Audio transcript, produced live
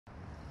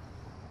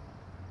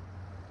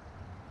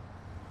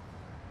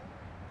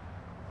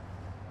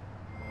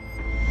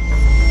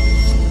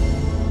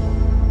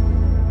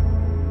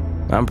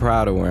I'm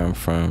proud of where I'm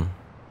from.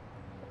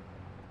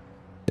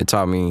 It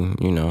taught me,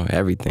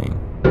 everything.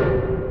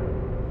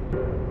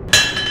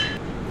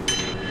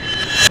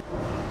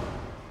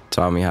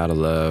 Taught me how to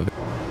love.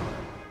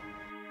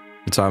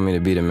 It taught me to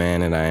be the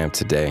man that I am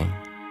today.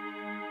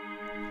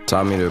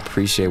 Taught me to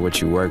appreciate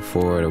what you work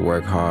for, to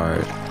work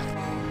hard,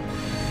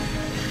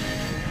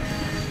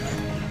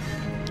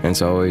 and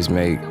to always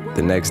make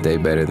the next day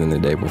better than the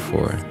day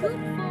before.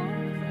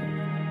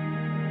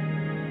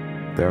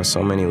 There are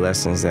so many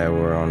lessons that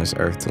we're on this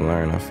earth to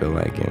learn, I feel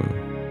like,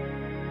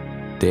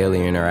 in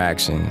daily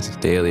interactions,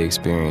 daily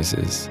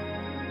experiences.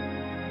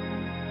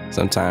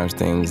 Sometimes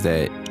things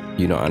that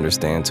you don't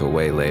understand till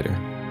way later,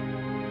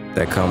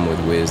 that come with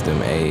wisdom,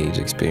 age,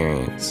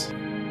 experience.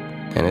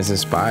 And it's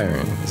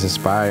inspiring. It's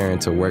inspiring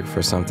to work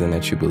for something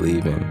that you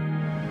believe in,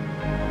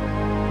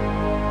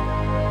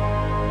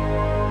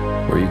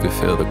 where you can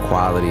feel the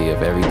quality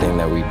of everything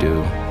that we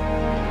do,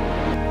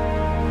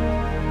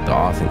 the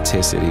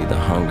authenticity, the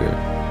hunger.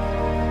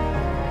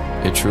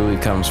 It truly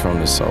comes from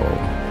the soul.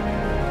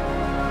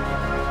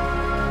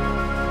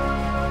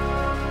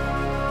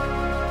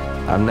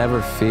 I've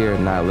never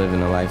feared not living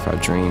the life I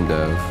dreamed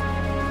of.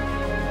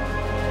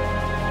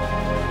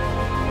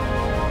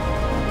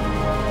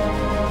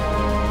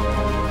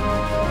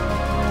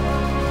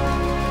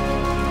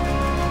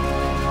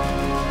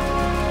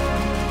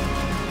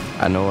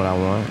 I know what I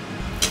want.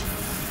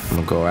 I'm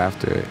gonna go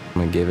after it.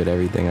 I'm gonna give it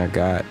everything I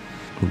got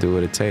and do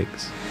what it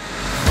takes.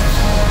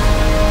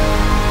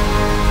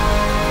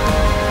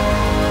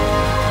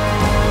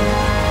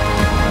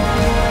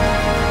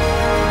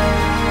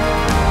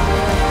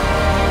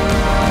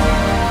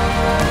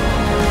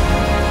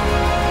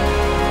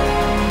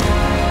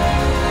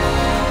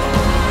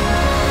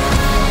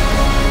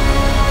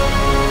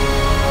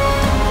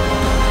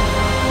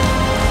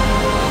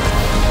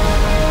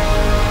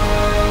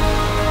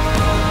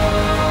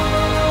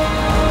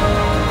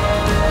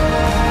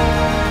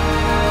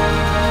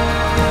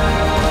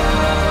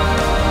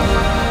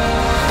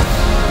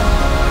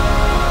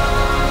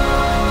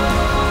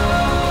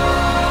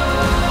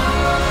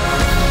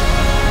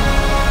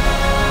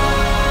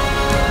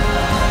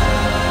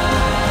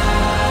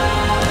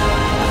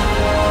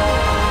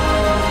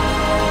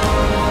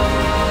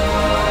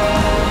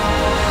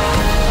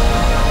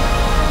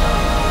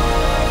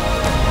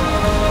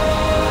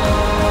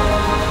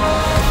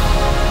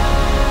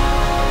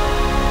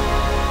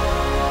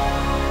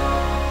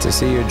 To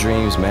see your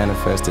dreams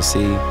manifest, to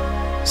see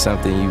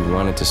something you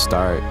wanted to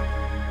start,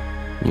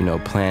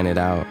 plan it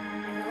out,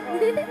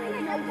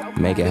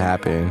 make it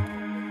happen,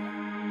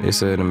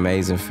 it's an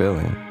amazing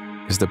feeling.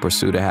 It's the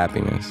pursuit of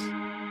happiness.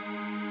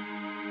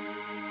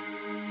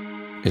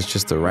 It's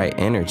just the right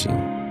energy.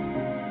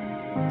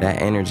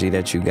 That energy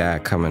that you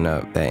got coming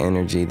up, that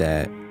energy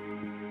that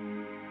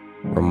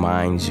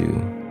reminds you,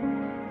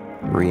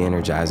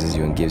 reenergizes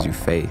you and gives you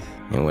faith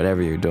in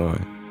whatever you're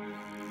doing.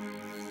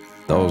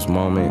 Those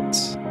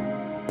moments,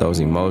 those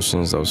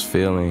emotions, those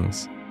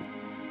feelings,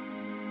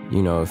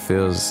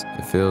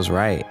 it feels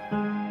right.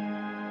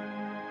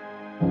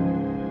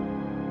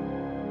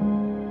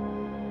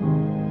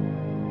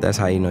 That's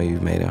how you know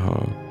you've made it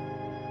home.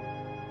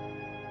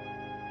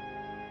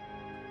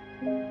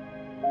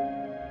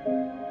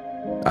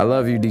 I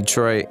love you,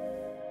 Detroit.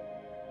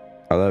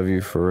 I love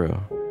you for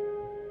real.